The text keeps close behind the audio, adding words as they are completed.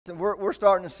So we're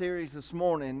starting a series this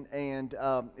morning, and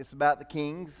it's about the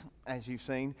kings, as you've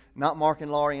seen. Not Mark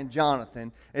and Laurie and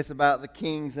Jonathan. It's about the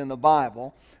kings in the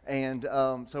Bible, and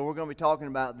so we're going to be talking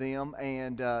about them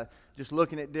and just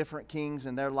looking at different kings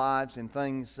and their lives and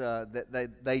things that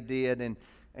they did. And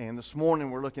this morning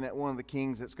we're looking at one of the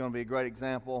kings that's going to be a great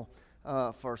example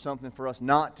for something for us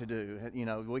not to do. You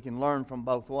know, we can learn from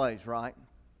both ways, right?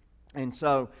 And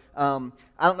so I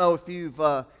don't know if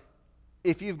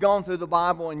you've gone through the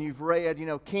Bible and you've read,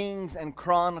 Kings and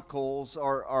Chronicles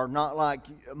are not like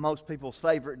most people's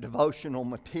favorite devotional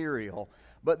material.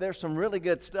 But there's some really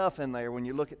good stuff in there when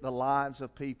you look at the lives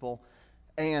of people.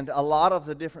 And a lot of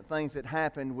the different things that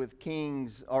happened with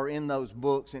kings are in those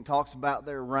books. And it talks about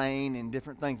their reign and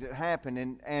different things that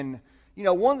happened. And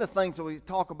one of the things that we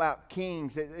talk about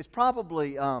kings, it's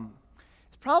probably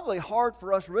hard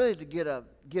for us really to get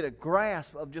a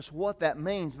grasp of just what that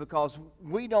means, because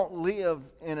we don't live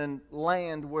in a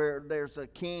land where there's a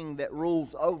king that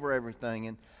rules over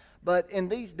everything. But in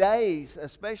these days,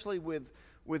 especially with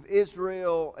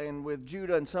Israel and with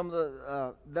Judah and some of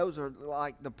the those are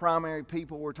like the primary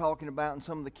people we're talking about, and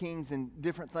some of the kings and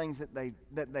different things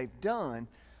that they've done.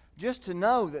 Just to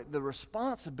know that the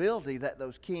responsibility that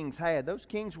those kings had, those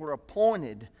kings were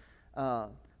appointed.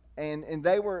 And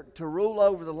they were to rule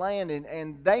over the land,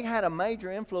 and they had a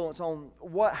major influence on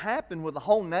what happened with the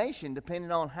whole nation,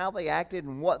 depending on how they acted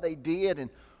and what they did,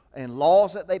 and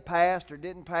laws that they passed or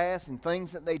didn't pass, and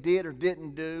things that they did or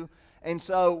didn't do. And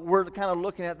so we're kind of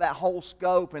looking at that whole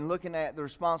scope and looking at the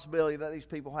responsibility that these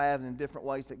people have in different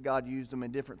ways that God used them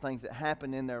and different things that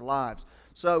happened in their lives.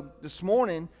 So this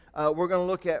morning, we're going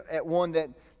to look at one that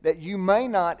you may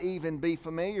not even be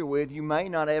familiar with. You may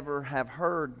not ever have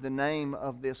heard the name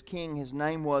of this king. His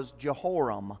name was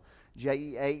Jehoram,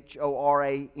 Jehoram.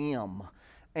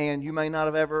 And you may not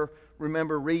have ever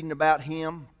remember reading about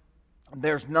him.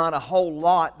 There's not a whole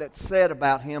lot that's said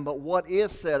about him, but what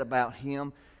is said about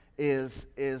him is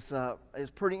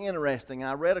pretty interesting.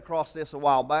 I read across this a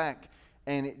while back,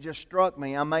 and it just struck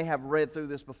me. I may have read through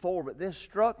this before, but this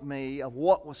struck me of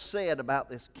what was said about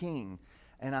this king.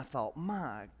 And I thought,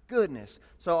 my goodness.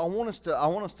 So I want us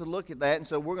to look at that, and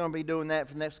so we're going to be doing that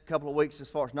for the next couple of weeks, as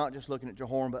far as not just looking at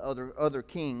Jehoram, but other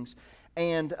kings.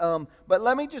 And but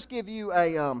let me just give you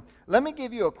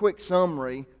a quick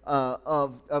summary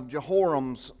of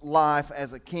Jehoram's life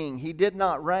as a king. He did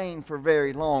not reign for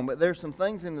very long, but there's some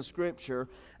things in the Scripture,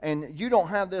 and you don't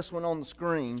have this one on the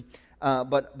screen,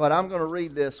 but I'm going to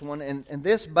read this one, and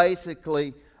this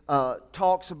basically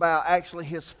talks about actually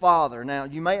his father. Now,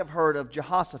 you may have heard of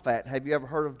Jehoshaphat. Have you ever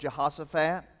heard of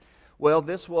Jehoshaphat? Well,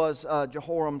 this was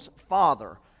Jehoram's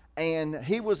father, and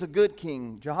he was a good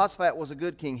king. Jehoshaphat was a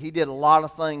good king. He did a lot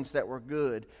of things that were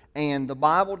good, and the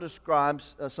Bible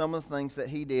describes some of the things that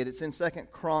he did. It's in 2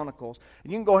 Chronicles.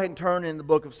 And you can go ahead and turn in the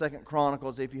book of 2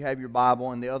 Chronicles if you have your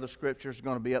Bible, and the other scriptures are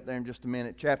going to be up there in just a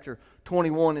minute. Chapter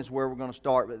 21 is where we're going to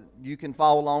start, but you can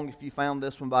follow along if you found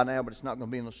this one by now, but it's not going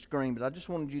to be on the screen. But I just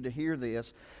wanted you to hear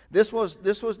this. This was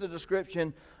the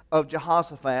description of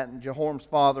Jehoshaphat and Jehoram's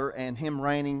father, and him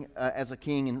reigning as a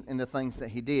king and the things that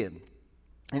he did.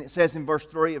 And it says in verse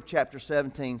 3 of chapter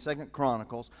 17, 2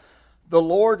 Chronicles, "The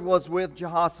Lord was with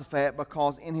Jehoshaphat,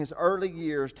 because in his early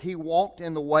years he walked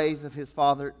in the ways of his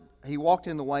father. He walked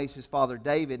in the ways his father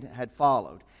David had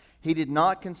followed. He did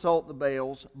not consult the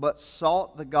Baals, but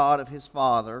sought the God of his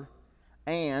father,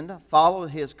 and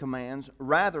followed his commands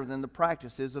rather than the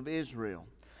practices of Israel.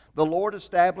 The Lord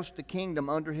established the kingdom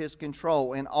under his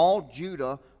control, and all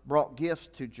Judah brought gifts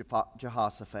to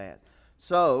Jehoshaphat,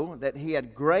 so that he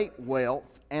had great wealth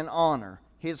and honor.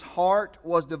 His heart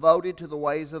was devoted to the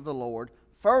ways of the Lord.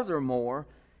 Furthermore,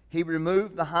 he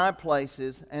removed the high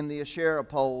places and the Asherah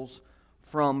poles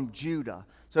from Judah."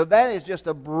 So that is just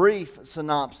a brief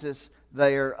synopsis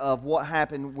there of what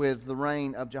happened with the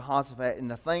reign of Jehoshaphat and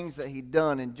the things that he'd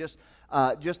done, and just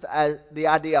the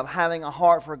idea of having a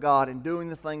heart for God and doing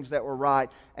the things that were right,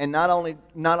 and not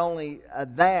only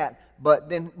that, but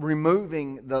then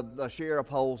removing the Asherah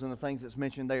poles and the things that's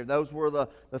mentioned there. Those were the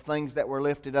things that were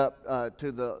lifted up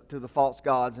to the false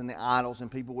gods and the idols, and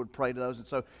people would pray to those. And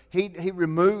so he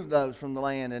removed those from the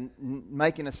land, and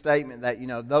making a statement that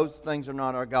those things are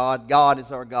not our God. God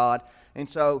is our God. And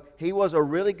so he was a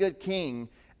really good king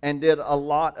and did a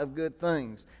lot of good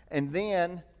things. And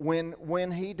then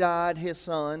when he died, his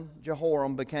son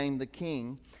Jehoram became the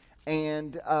king,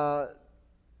 and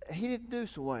he didn't do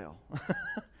so well.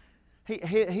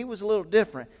 He was a little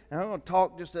different. And I'm going to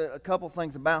talk just a couple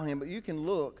things about him, but you can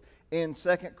look in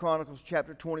 2 Chronicles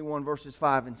chapter 21, verses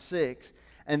 5 and 6.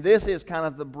 And this is kind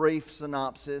of the brief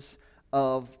synopsis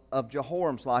of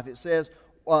Jehoram's life. It says,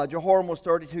 Jehoram was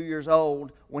 32 years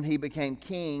old when he became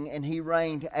king, and he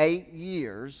reigned 8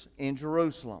 years in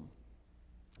Jerusalem.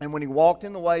 And when he walked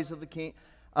in the ways of the king,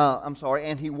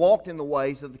 and he walked in the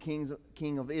ways of the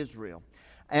king of Israel,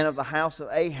 and of the house of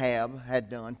Ahab had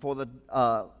done.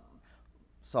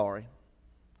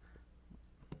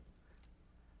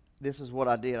 This is what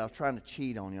I did. I was trying to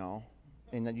cheat on y'all,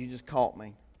 and you just caught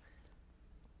me.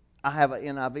 I have an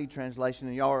NIV translation,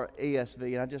 and y'all are ESV,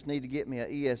 and I just need to get me an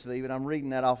ESV, but I'm reading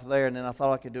that off of there, and then I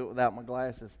thought I could do it without my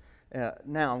glasses.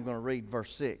 Now I'm going to read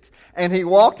verse 6. And he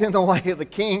walked in the way of the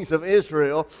kings of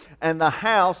Israel, and the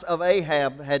house of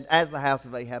Ahab as the house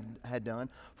of Ahab had done,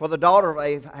 for the daughter of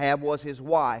Ahab was his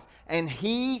wife. And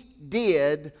he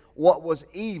did what was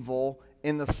evil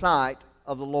in the sight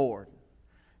of the Lord.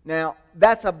 Now,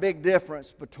 that's a big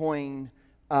difference between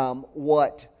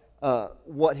what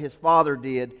his father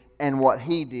did and what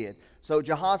he did. So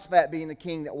Jehoshaphat, being the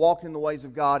king that walked in the ways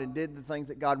of God and did the things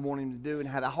that God wanted him to do and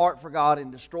had a heart for God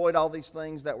and destroyed all these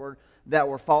things that were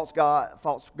false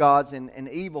gods and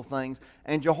evil things.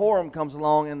 And Jehoram comes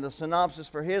along, and the synopsis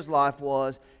for his life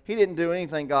was he didn't do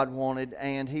anything God wanted,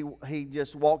 and he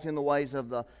just walked in the ways of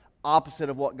the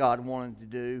opposite of what God wanted to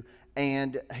do,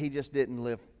 and he just didn't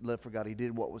live for God. He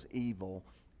did what was evil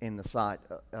in the sight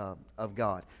of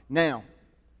God. Now,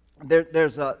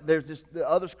 there's this the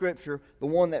other scripture, the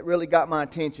one that really got my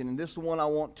attention, and this is the one I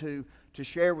want to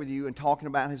share with you in talking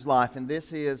about his life, and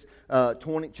this is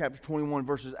chapter 21,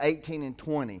 verses 18 and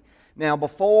 20. Now,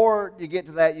 before you get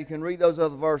to that, you can read those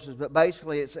other verses, but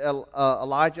basically it's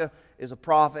Elijah is a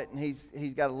prophet, and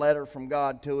he's got a letter from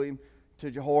God to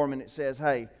Jehoram, and it says,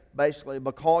 hey, basically,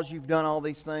 because you've done all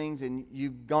these things and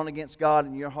you've gone against God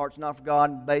and your heart's not for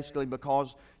God, and basically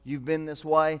because you've been this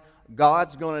way,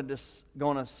 God's going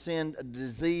to send a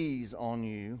disease on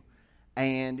you,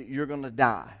 and you're going to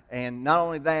die. And not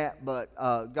only that, but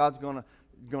God's going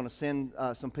to send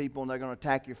some people, and they're going to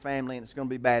attack your family, and it's going to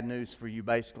be bad news for you,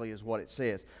 basically, is what it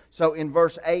says. So in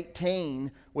verse 18,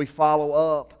 we follow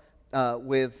up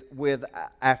with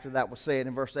after that was said.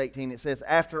 In verse 18, it says,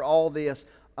 after all this,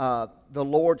 the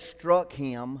Lord struck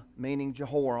him, meaning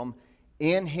Jehoram,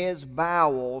 in his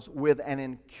bowels with an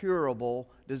incurable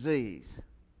disease.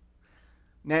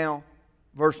 Now,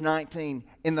 verse 19,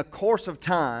 in the course of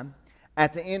time,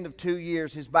 at the end of 2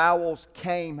 years, his bowels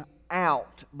came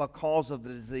out because of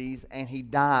the disease, and he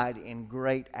died in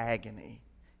great agony.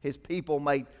 His people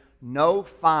made no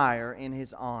fire in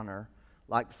his honor,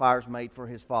 like the fires made for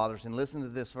his fathers. And listen to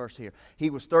this verse here.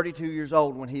 He was 32 years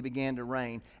old when he began to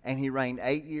reign, and he reigned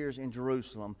 8 years in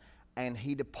Jerusalem, and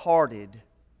he departed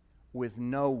with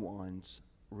no one's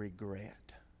regret.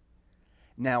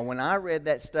 Now, when I read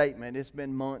that statement, it's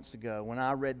been months ago, when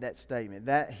I read that statement,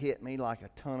 that hit me like a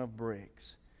ton of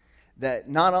bricks. That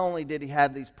not only did he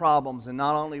have these problems, and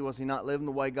not only was he not living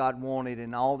the way God wanted,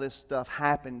 and all this stuff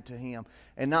happened to him.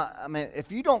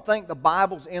 If you don't think the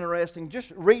Bible's interesting,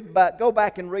 just go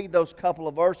back and read those couple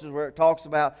of verses where it talks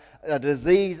about a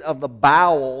disease of the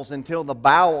bowels until the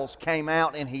bowels came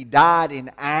out and he died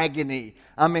in agony.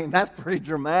 I mean, that's pretty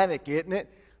dramatic, isn't it?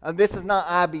 This is not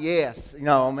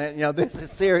IBS, this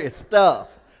is serious stuff,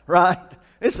 right?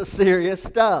 This is serious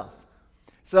stuff.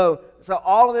 So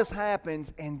all of this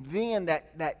happens, and then that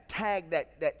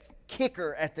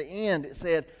kicker at the end, it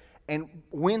said, and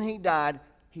when he died,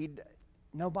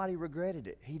 nobody regretted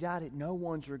it. He died at no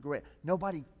one's regret.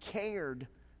 Nobody cared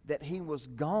that he was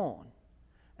gone.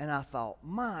 And I thought,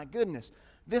 my goodness,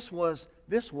 this was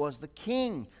the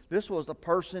king. This was the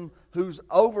person who's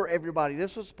over everybody.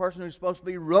 This was the person who's supposed to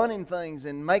be running things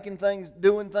and making things,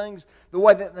 doing things the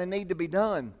way that they need to be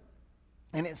done.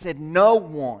 And it said no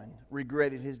one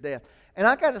regretted his death. And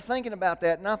I got to thinking about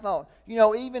that, and I thought,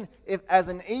 even if as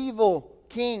an evil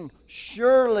king,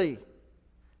 surely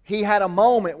he had a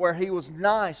moment where he was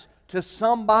nice to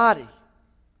somebody.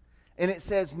 And it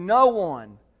says no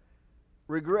one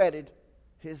regretted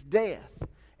his death.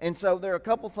 And so there are a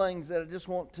couple things that I just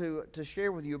want to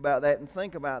share with you about that and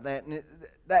think about that. And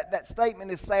that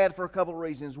statement is sad for a couple of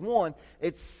reasons. One,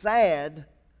 it's sad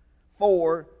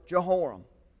for Jehoram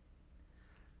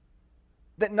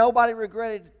that nobody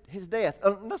regretted his death.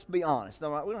 Let's be honest.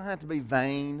 All right? We don't have to be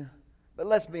vain, but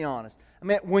let's be honest. I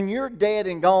mean, when you're dead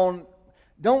and gone,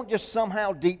 don't just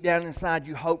somehow deep down inside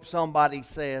you hope somebody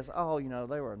says, oh,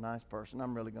 they were a nice person.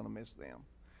 I'm really going to miss them.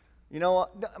 You know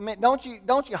what? I mean, don't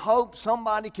you hope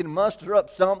somebody can muster up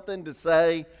something to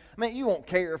say? I mean, you won't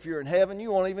care if you're in heaven.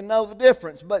 You won't even know the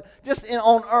difference. But just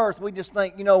on earth, we just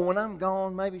think, when I'm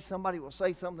gone, maybe somebody will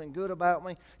say something good about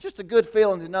me. Just a good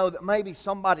feeling to know that maybe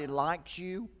somebody likes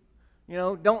you.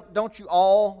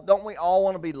 Don't we all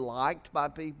want to be liked by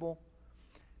people?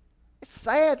 It's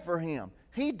sad for him.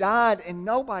 He died and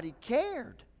nobody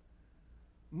cared.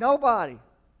 Nobody.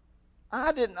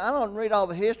 I don't read all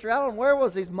the history. I don't know, where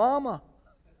was his mama?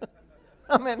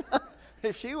 I mean,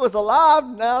 if she was alive,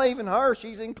 not even her,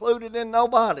 she's included in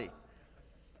nobody.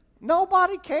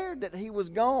 Nobody cared that he was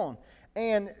gone.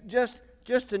 And just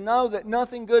to know that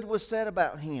nothing good was said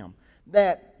about him.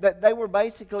 That they were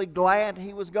basically glad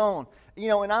he was gone. You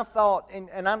know, and I've thought,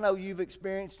 and I know you've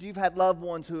had loved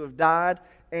ones who have died,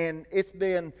 and it's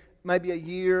been maybe a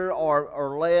year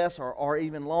or less or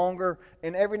even longer,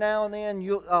 and every now and then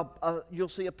you'll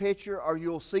see a picture or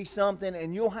you'll see something,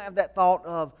 and you'll have that thought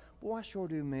of, boy, I sure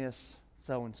do miss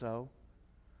so-and-so.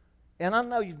 And I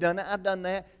know you've done that. I've done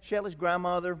that. Shelley's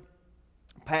grandmother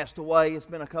passed away. It's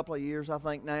been a couple of years, I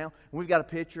think, now. We've got a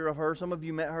picture of her. Some of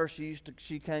you met her.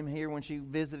 She came here when she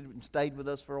visited and stayed with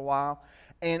us for a while.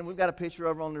 And we've got a picture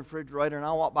of her on the refrigerator, and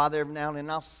I'll walk by there every now and then,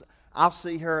 and I'll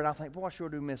see her, and I think, boy, I sure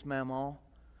do miss Mamaw.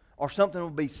 Or something will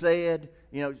be said.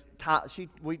 You know,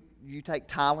 you take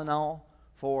Tylenol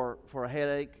for a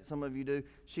headache. Some of you do.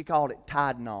 She called it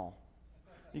Tylenol.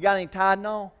 You got any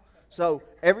Tylenol? So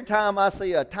every time I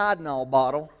see a Tylenol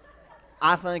bottle,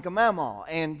 I think of Mamaw.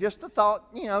 And just the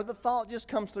thought just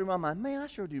comes through my mind. Man, I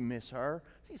sure do miss her.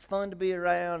 She's fun to be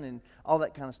around and all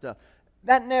that kind of stuff.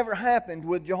 That never happened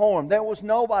with Jehoram. There was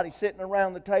nobody sitting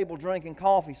around the table drinking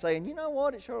coffee saying, you know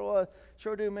what, it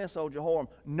sure do miss old Jehoram.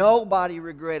 Nobody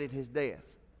regretted his death.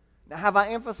 Now, have I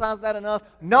emphasized that enough?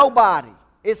 Nobody.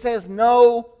 It says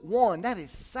no one. That is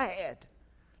sad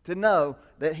to know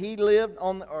that he lived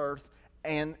on the earth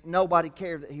and nobody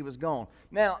cared that he was gone.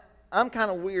 Now, I'm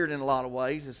kind of weird in a lot of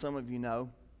ways, as some of you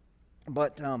know.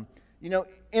 But,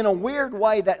 in a weird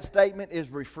way, that statement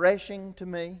is refreshing to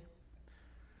me.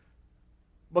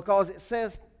 Because it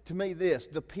says to me this,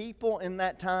 the people in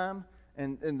that time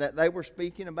and that they were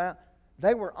speaking about,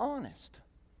 they were honest.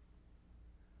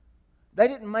 They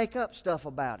didn't make up stuff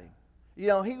about him. You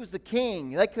know, he was the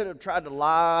king. They could have tried to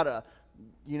lie to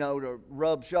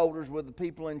rub shoulders with the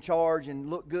people in charge and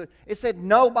look good. It said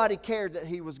nobody cared that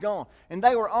he was gone. And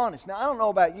they were honest. Now, I don't know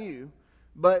about you,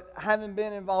 but having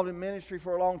been involved in ministry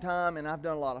for a long time, and I've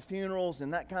done a lot of funerals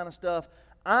and that kind of stuff,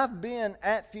 I've been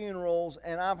at funerals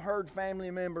and I've heard family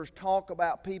members talk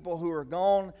about people who are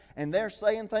gone and they're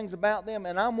saying things about them,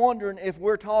 and I'm wondering if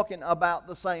we're talking about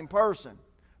the same person,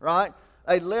 right?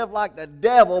 They live like the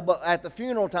devil, but at the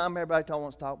funeral time, everybody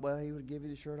wants to talk, well, he would give you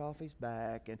the shirt off his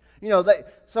back. And,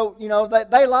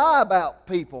 they lie about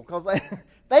people because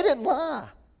they didn't lie.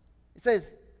 It says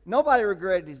nobody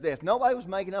regretted his death. Nobody was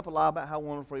making up a lie about how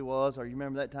wonderful he was, or you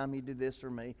remember that time he did this for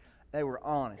me. They were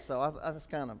honest. So that's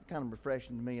kind of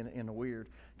refreshing to me in a weird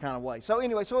kind of way. So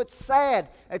anyway, so it's sad.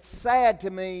 It's sad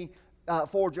to me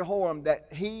for Jehoram that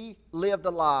he lived a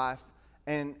life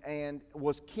and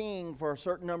was king for a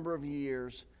certain number of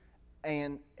years,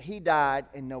 and he died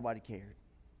and nobody cared.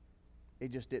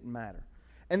 It just didn't matter.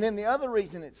 And then the other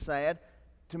reason it's sad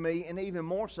to me, and even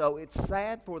more so, it's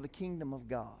sad for the kingdom of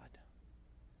God.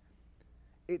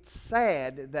 It's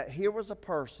sad that here was a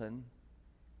person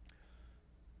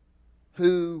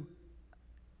who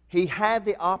he had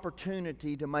the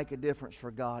opportunity to make a difference for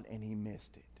God and he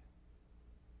missed it.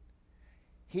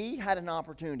 He had an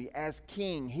opportunity as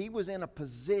king. He was in a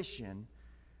position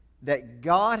that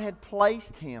God had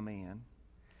placed him in,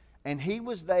 and he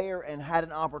was there and had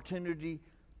an opportunity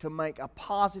to make a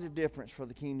positive difference for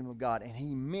the kingdom of God, and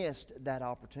he missed that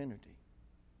opportunity.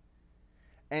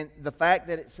 And the fact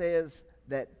that it says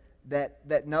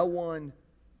that no one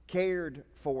cared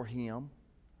for him,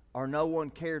 or no one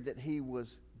cared that he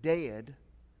was dead,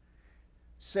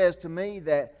 says to me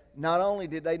that not only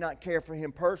did they not care for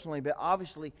him personally, but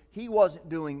obviously he wasn't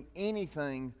doing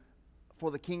anything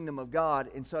for the kingdom of God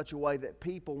in such a way that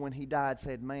people, when he died,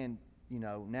 said, man,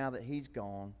 now that he's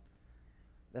gone,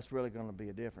 that's really going to be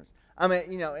a difference. I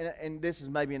mean, and this is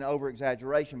maybe an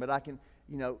over-exaggeration, but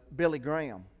Billy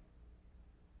Graham.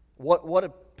 What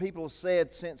have people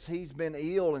said since he's been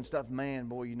ill and stuff? Man,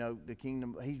 boy, the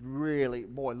kingdom,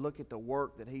 look at the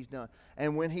work that he's done.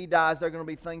 And when he dies, there are going to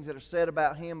be things that are said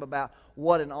about him, about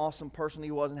what an awesome person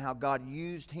he was and how God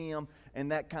used him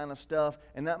and that kind of stuff.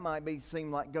 And that might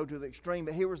seem like go to the extreme,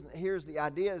 but here's the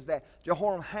idea is that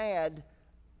Jehoram had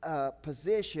a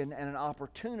position and an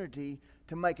opportunity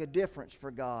to make a difference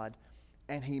for God,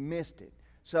 and he missed it.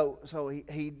 So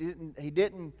he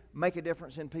didn't make a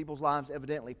difference in people's lives,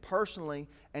 evidently, personally,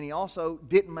 and he also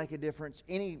didn't make a difference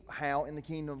anyhow in the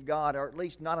kingdom of God, or at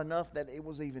least not enough that it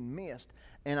was even missed.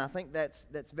 And I think that's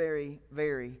very,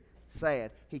 very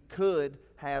sad. He could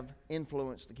have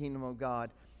influenced the kingdom of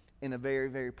God in a very,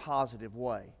 very positive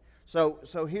way. So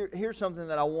here's something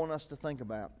that I want us to think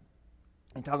about.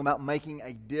 and talking about making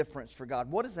a difference for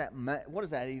God. What does that what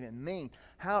does that even mean?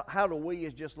 How do we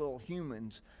as just little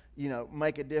humans,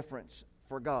 make a difference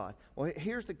for God? Well,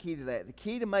 here's the key to that. The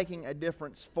key to making a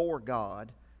difference for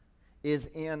God is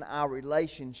in our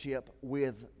relationship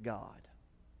with God.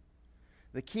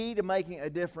 The key to making a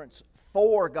difference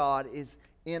for God is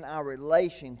in our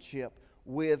relationship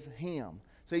with Him.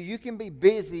 So you can be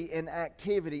busy in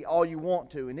activity all you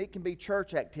want to, and it can be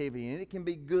church activity, and it can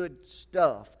be good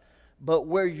stuff. But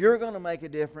where you're going to make a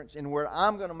difference and where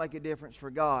I'm going to make a difference for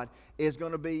God is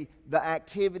going to be the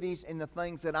activities and the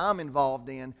things that I'm involved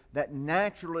in that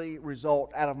naturally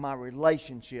result out of my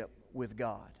relationship with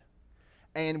God.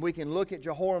 And we can look at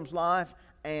Jehoram's life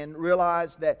and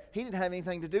realize that he didn't have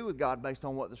anything to do with God based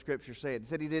on what the Scripture said. It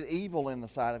said he did evil in the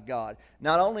sight of God.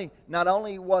 Not only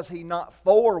was he not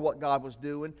for what God was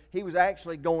doing, he was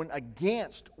actually going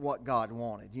against what God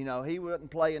wanted. He wasn't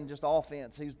playing just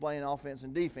offense. He was playing offense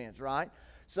and defense, right?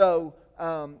 So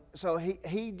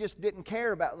he just didn't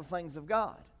care about the things of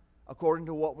God, according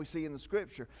to what we see in the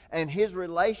Scripture. And his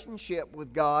relationship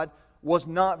with God was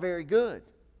not very good.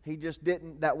 He just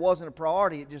didn't, that wasn't a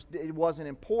priority. It wasn't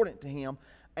important to him.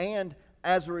 And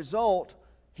as a result,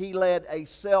 he led a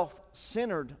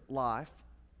self-centered life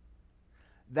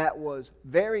that was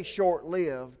very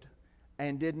short-lived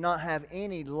and did not have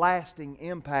any lasting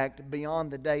impact beyond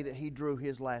the day that he drew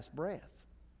his last breath.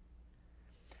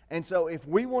 And so if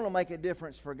we want to make a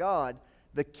difference for God,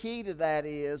 the key to that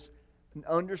is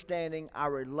understanding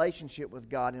our relationship with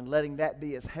God and letting that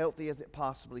be as healthy as it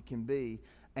possibly can be.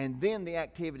 And then the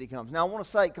activity comes. Now I want to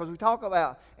say, because we talk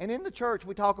about, and in the church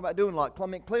we talk about doing like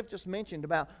Cliff just mentioned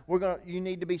about, you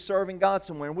need to be serving God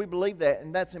somewhere, and we believe that,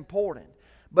 and that's important.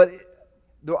 But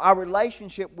our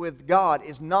relationship with God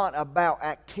is not about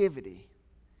activity.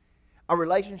 Our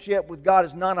relationship with God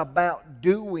is not about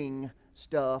doing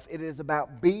stuff. It is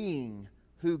about being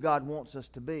who God wants us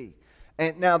to be.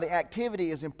 And now the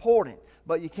activity is important,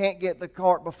 but you can't get the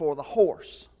cart before the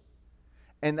horse.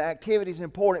 And the activity is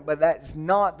important, but that's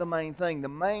not the main thing. The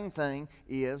main thing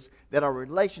is that our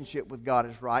relationship with God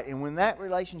is right. And when that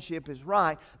relationship is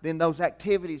right, then those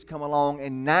activities come along,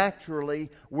 and naturally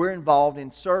we're involved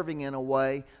in serving in a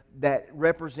way that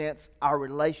represents our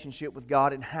relationship with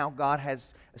God and how God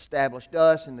has established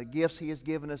us and the gifts He has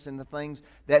given us and the things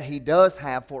that He does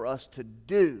have for us to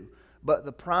do. But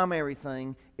the primary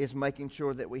thing is making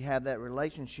sure that we have that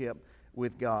relationship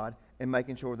with God and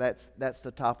making sure that's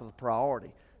the top of the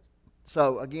priority.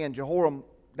 So again, Jehoram,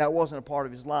 that wasn't a part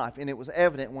of his life, and it was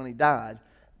evident when he died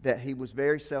that he was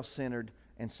very self-centered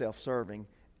and self-serving,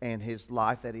 and his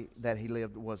life that he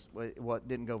lived was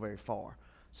didn't go very far.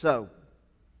 So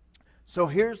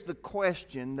here's the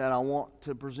question that I want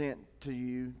to present to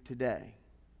you today.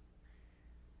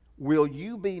 Will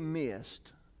you be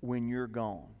missed when you're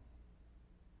gone?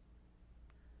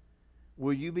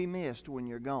 Will you be missed when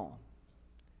you're gone?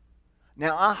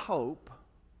 Now, I hope,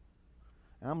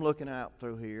 and I'm looking out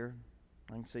through here.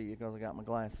 I can see you because I got my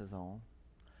glasses on.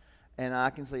 And I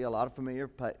can see a lot of familiar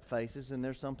faces, and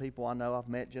there's some people I know I've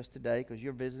met just today because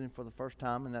you're visiting for the first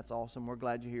time, and that's awesome. We're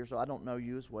glad you're here, so I don't know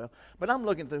you as well. But I'm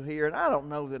looking through here, and I don't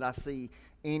know that I see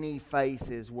any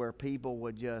faces where people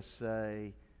would just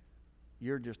say,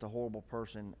 you're just a horrible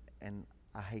person, and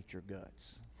I hate your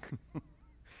guts.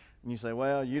 And you say,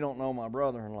 well, you don't know my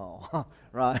brother-in-law,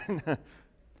 right?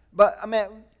 But, I mean,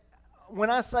 when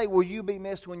I say, will you be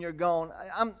missed when you're gone,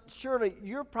 I'm surely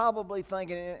you're probably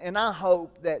thinking, and I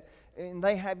hope that, and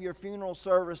they have your funeral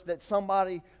service, that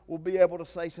somebody will be able to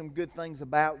say some good things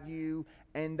about you,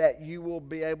 and that you will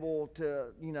be able to,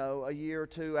 a year or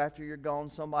two after you're gone,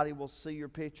 somebody will see your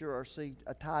picture or see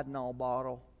a Tylenol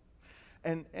bottle,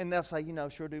 and they'll say,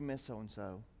 sure do miss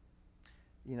so-and-so.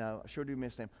 I sure do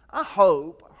miss them.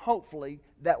 Hopefully,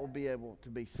 that will be able to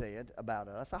be said about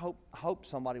us. I hope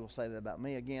somebody will say that about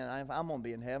me. Again, if I'm going to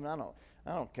be in heaven,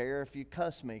 I don't care if you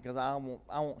cuss me, because I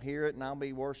won't hear it, and I'll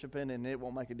be worshiping, and it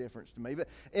won't make a difference to me. But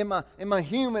in my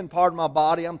human part of my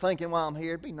body, I'm thinking while I'm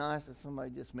here, it'd be nice if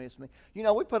somebody just missed me.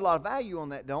 We put a lot of value on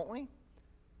that, don't we?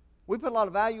 We put a lot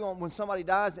of value on when somebody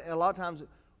dies. And a lot of times,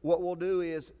 what we'll do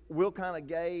is we'll kind of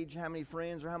gauge how many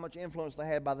friends or how much influence they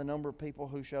had by the number of people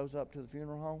who shows up to the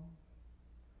funeral home.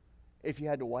 If you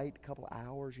had to wait a couple of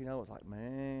hours, it's like,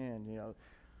 man,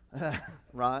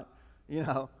 right?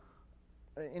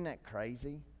 Isn't that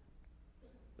crazy?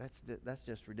 That's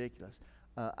just ridiculous.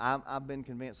 I've been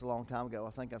convinced a long time ago. I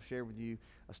think I've shared with you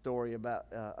a story about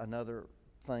another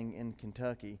thing in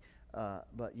Kentucky.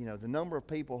 But the number of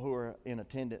people who are in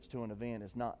attendance to an event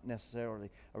is not necessarily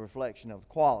a reflection of the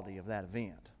quality of that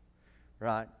event,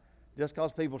 right? Just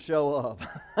because people show up,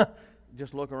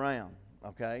 just look around.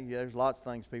 Okay? Yeah, there's lots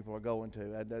of things people are going to.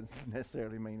 That doesn't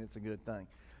necessarily mean it's a good thing.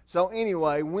 So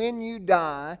anyway, when you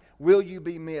die, will you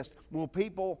be missed? Will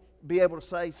people be able to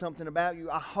say something about you?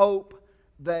 I hope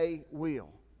they will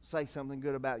say something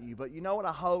good about you. But you know what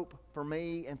I hope for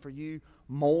me and for you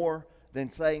more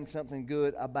than saying something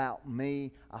good about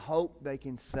me? I hope they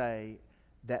can say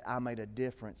that I made a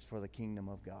difference for the kingdom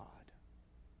of God.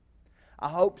 I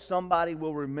hope somebody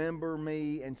will remember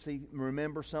me and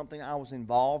remember something I was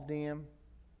involved in,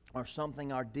 or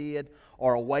something I did,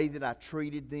 or a way that I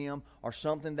treated them, or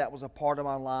something that was a part of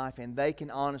my life, and they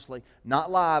can honestly, not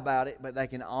lie about it, but they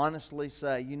can honestly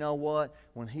say, you know what,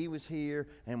 when he was here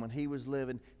and when he was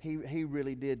living, he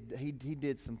really did, he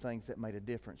did some things that made a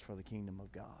difference for the kingdom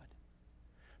of God.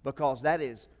 Because that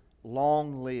is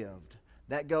long-lived.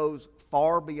 That goes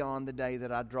far beyond the day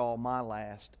that I draw my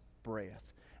last breath.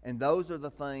 And those are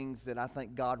the things that I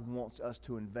think God wants us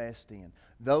to invest in.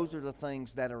 Those are the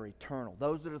things that are eternal.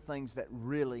 Those are the things that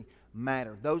really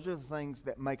matter. Those are the things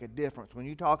that make a difference. When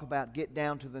you talk about get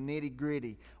down to the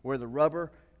nitty-gritty, where the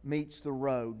rubber meets the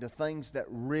road, the things that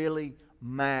really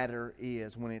matter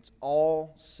is, when it's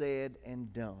all said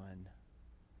and done,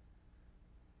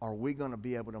 are we going to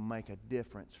be able to make a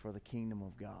difference for the kingdom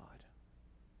of God?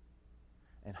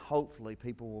 And hopefully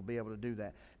people will be able to do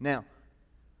that. Now,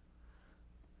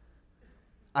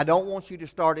 I don't want you to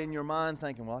start in your mind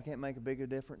thinking, well, I can't make a bigger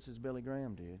difference as Billy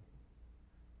Graham did.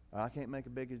 Or I can't make a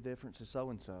bigger difference as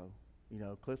so-and-so. You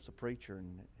know, Cliff's a preacher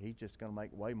and he's just going to make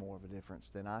way more of a difference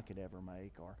than I could ever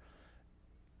make. Or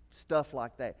stuff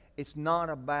like that. It's not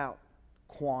about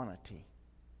quantity.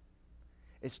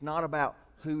 It's not about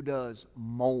who does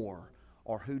more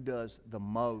or who does the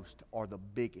most or the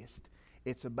biggest.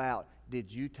 It's about,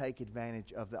 did you take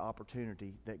advantage of the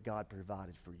opportunity that God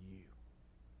provided for you?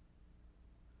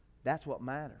 That's what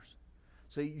matters.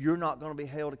 See, you're not going to be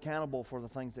held accountable for the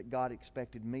things that God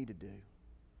expected me to do.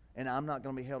 And I'm not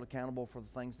going to be held accountable for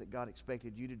the things that God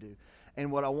expected you to do.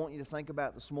 And what I want you to think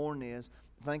about this morning is,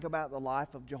 think about the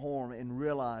life of Jehoram and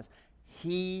realize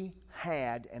he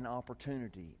had an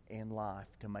opportunity in life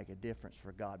to make a difference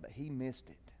for God, but he missed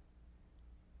it.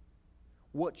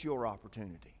 What's your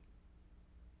opportunity?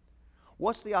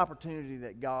 What's the opportunity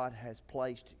that God has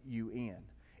placed you in?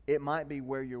 It might be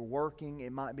where you're working.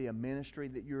 It might be a ministry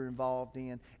that you're involved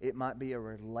in. It might be a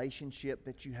relationship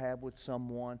that you have with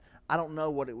someone. I don't know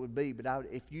what it would be, but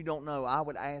if you don't know, I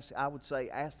would say,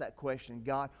 ask that question,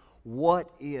 God,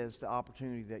 what is the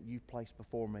opportunity that you've placed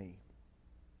before me?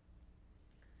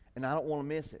 And I don't want to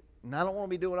miss it. And I don't want to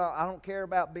be doing, I don't care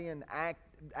about being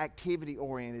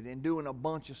activity-oriented and doing a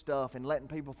bunch of stuff and letting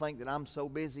people think that I'm so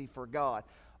busy for God.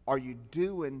 Are you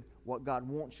doing what God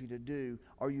wants you to do?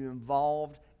 Are you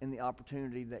involved in the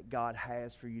opportunity that God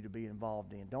has for you to be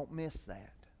involved in? Don't miss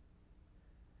that.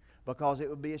 Because it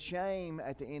would be a shame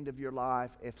at the end of your life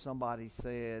if somebody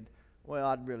said, well,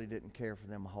 I really didn't care for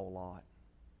them a whole lot.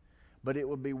 But it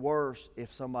would be worse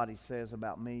if somebody says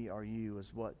about me or you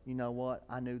is what, you know what,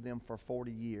 I knew them for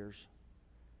 40 years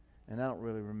and I don't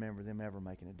really remember them ever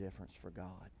making a difference for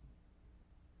God.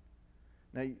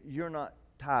 Now, you're not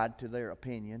tied to their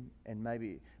opinion, and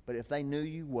but if they knew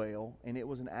you well and it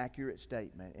was an accurate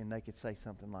statement and they could say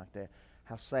something like that,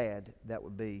 how sad that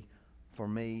would be for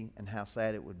me and how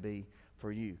sad it would be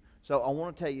for you. So I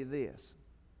want to tell you this.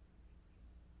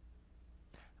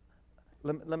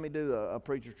 Let me do a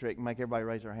preacher trick and make everybody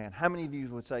raise their hand. How many of you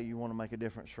would say you want to make a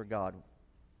difference for God?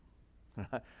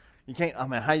 You can't,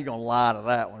 how you going to lie to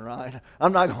that one, right?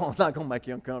 I'm not going to make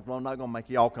you uncomfortable. I'm not going to make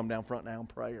you all come down front now and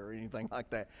pray or anything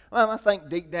like that. Well, I think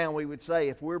deep down we would say,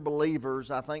 if we're believers,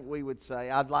 I think we would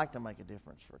say, I'd like to make a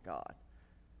difference for God.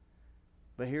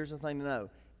 But here's the thing to know.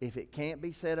 If it can't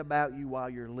be said about you while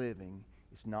you're living,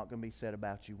 it's not going to be said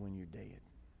about you when you're dead.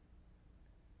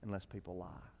 Unless people lie.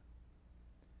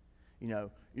 You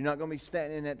know, you're not going to be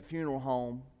standing at the funeral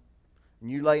home and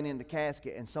you laying in the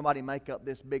casket and somebody make up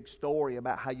this big story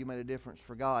about how you made a difference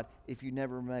for God if you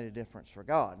never made a difference for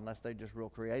God, unless they're just real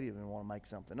creative and want to make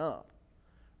something up,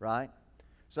 right?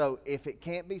 So if it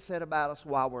can't be said about us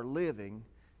while we're living,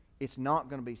 it's not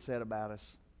going to be said about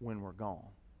us when we're gone.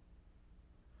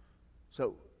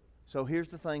 So here's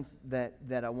the things that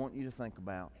I want you to think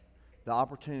about. The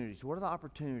opportunities. What are the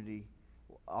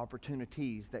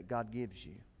opportunities that God gives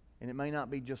you? And it may not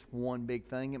be just one big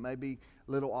thing. It may be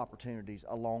little opportunities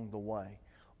along the way.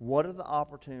 What are the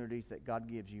opportunities that God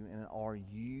gives you, and are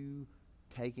you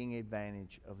taking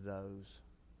advantage of those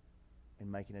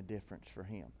and making a difference for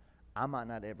Him? I might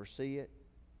not ever see it.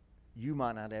 You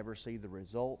might not ever see the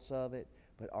results of it,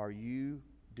 but are you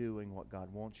doing what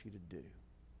God wants you to do?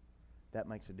 That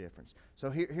makes a difference. So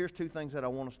here's two things that I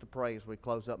want us to pray as we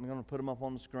close up. I'm going to put them up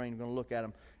on the screen. I'm going to look at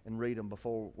them and read them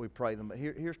before we pray them. But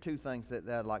here's two things that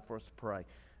I'd like for us to pray.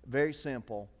 Very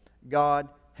simple. God,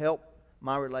 help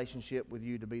my relationship with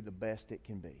you to be the best it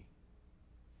can be.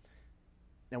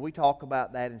 Now, we talk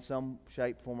about that in some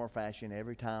shape, form, or fashion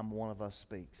every time one of us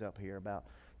speaks up here about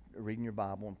reading your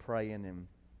Bible and praying and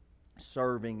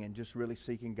serving and just really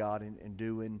seeking God and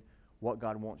doing what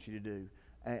God wants you to do.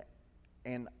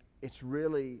 And it's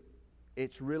really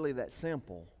that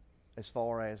simple as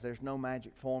far as there's no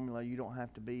magic formula. You don't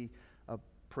have to be a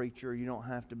preacher. You don't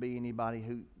have to be anybody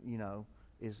who,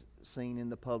 is seen in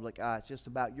the public eye. It's just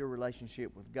about your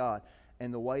relationship with God.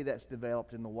 And the way that's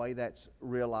developed and the way that's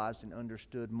realized and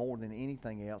understood more than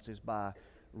anything else is by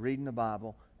reading the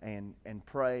Bible and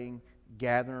praying,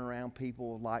 gathering around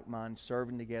people of like mind,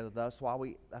 serving together. That's why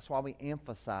we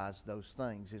emphasize those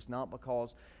things. It's not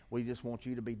because we just want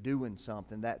you to be doing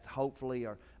something. That's hopefully,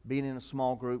 or being in a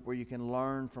small group where you can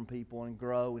learn from people and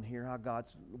grow and hear how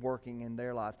God's working in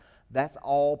their lives. That's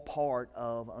all part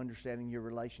of understanding your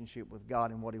relationship with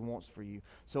God and what He wants for you.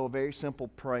 So a very simple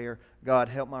prayer: God,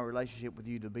 help my relationship with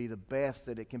you to be the best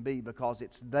that it can be, because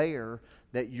it's there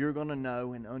that you're going to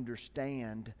know and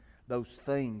understand those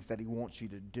things that He wants you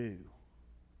to do.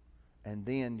 And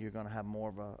then you're going to have more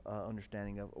of a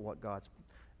understanding of what God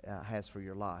has for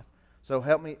your life. So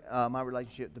help me, my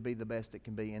relationship to be the best it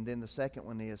can be. And then the second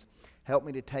one is, help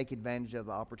me to take advantage of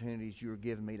the opportunities you're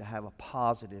giving me to have a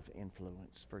positive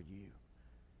influence for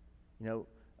you.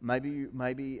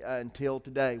 Maybe until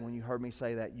today, when you heard me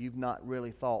say that, you've not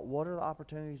really thought, what are the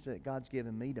opportunities that God's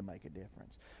given me to make a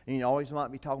difference? And you always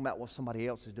might be talking about what somebody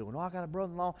else is doing. Oh, I got a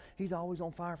brother-in-law, he's always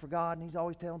on fire for God, and he's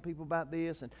always telling people about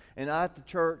this. And at the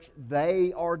church,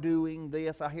 they are doing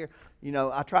this. I hear,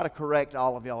 I try to correct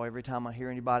all of y'all every time I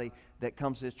hear anybody that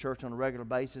comes to this church on a regular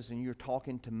basis, and you're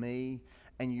talking to me,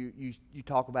 and you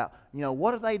talk about,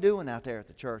 what are they doing out there at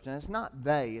the church? And it's not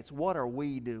they, it's what are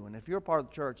we doing. If you're a part of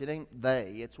the church, it ain't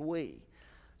they, it's we.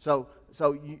 So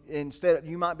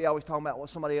you might be always talking about what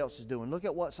somebody else is doing. Look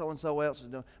at what so-and-so else is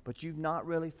doing. But you've not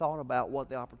really thought about what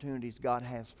the opportunities God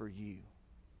has for you.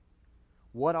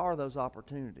 What are those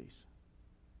opportunities?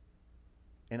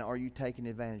 And are you taking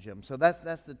advantage of them? So that's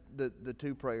the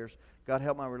two prayers. God,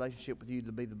 help my relationship with you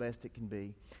to be the best it can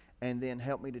be. And then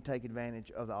help me to take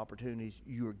advantage of the opportunities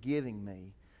you are giving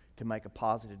me to make a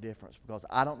positive difference. Because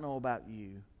I don't know about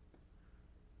you,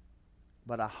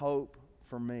 but I hope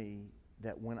for me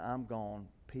that when I'm gone,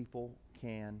 people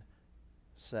can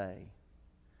say,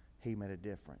 he made a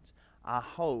difference. I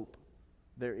hope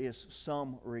there is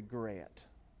some regret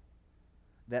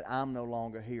that I'm no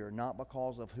longer here, not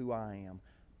because of who I am,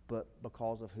 but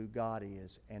because of who God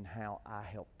is and how I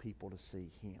help people to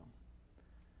see Him.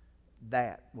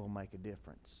 That will make a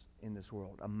difference in this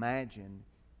world. Imagine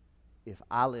if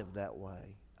I lived that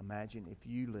way. Imagine if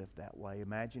you lived that way.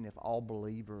 Imagine if all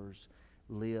believers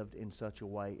lived in such a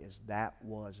way as that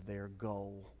was their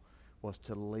goal, was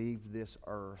to leave this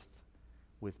earth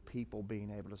with people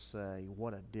being able to say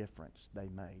what a difference they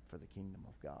made for the kingdom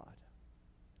of God.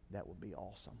 That would be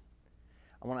awesome.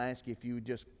 I want to ask you if you would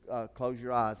just close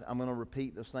your eyes. I'm going to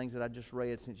repeat those things that I just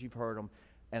read since you've heard them.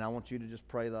 And I want you to just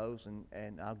pray those,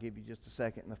 and I'll give you just a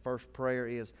second. And the first prayer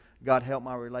is, God, help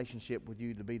my relationship with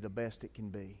you to be the best it can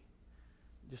be.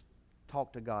 Just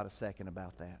talk to God a second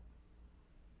about that.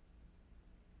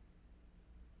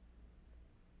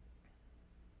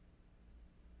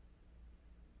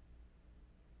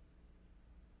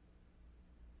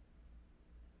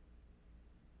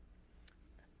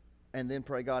 And then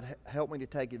pray, God, help me to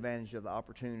take advantage of the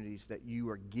opportunities that you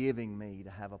are giving me to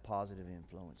have a positive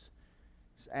influence.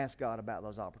 Ask God about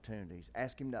those opportunities.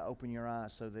 Ask Him to open your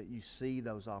eyes so that you see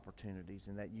those opportunities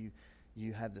and that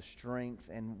you have the strength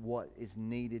and what is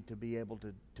needed to be able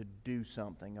to do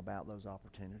something about those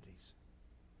opportunities.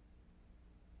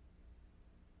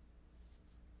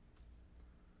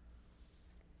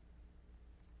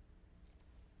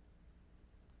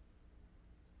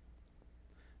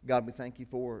 God, we thank you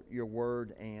for your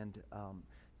word, and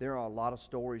there are a lot of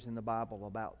stories in the Bible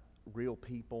about real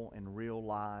people and real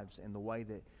lives and the way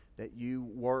that you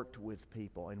worked with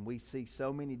people. And we see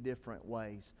so many different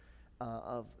ways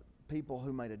of people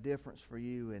who made a difference for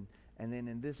you. And then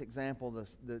in this example,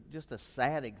 just a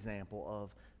sad example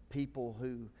of people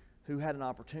who had an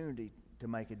opportunity to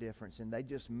make a difference and they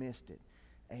just missed it.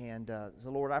 And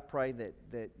so, Lord, I pray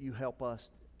that you help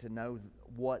us to know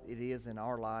what it is in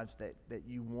our lives that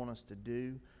you want us to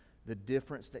do the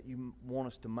difference that you want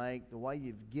us to make, the way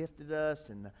you've gifted us,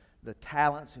 and the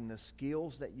talents and the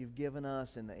skills that you've given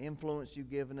us, and the influence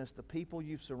you've given us, the people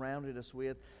you've surrounded us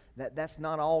with, that's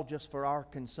not all just for our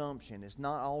consumption. It's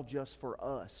not all just for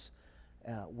us.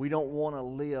 We don't want to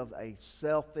live a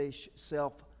selfish,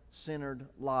 self-centered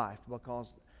life,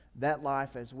 because that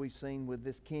life, as we've seen with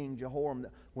this King Jehoram,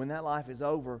 when that life is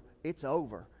over, it's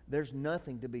over. There's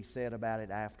nothing to be said about it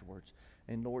afterwards.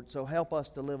 And Lord, so help us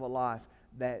to live a life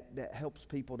that helps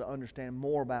people to understand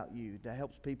more about you, that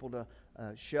helps people to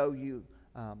show you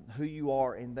who you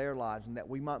are in their lives, and that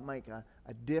we might make a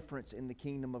difference in the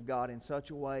kingdom of God in such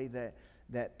a way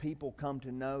that people come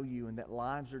to know you, and that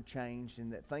lives are changed,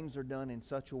 and that things are done in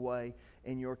such a way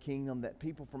in your kingdom that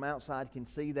people from outside can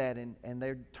see that and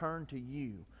they turn to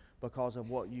you because of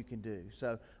what you can do.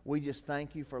 So we just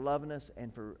thank you for loving us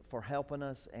and for helping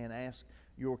us, and ask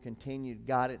your continued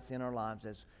guidance in our lives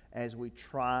as we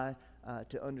try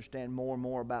to understand more and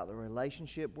more about the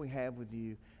relationship we have with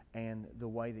you and the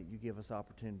way that you give us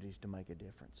opportunities to make a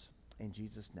difference. In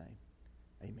Jesus' name,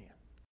 amen.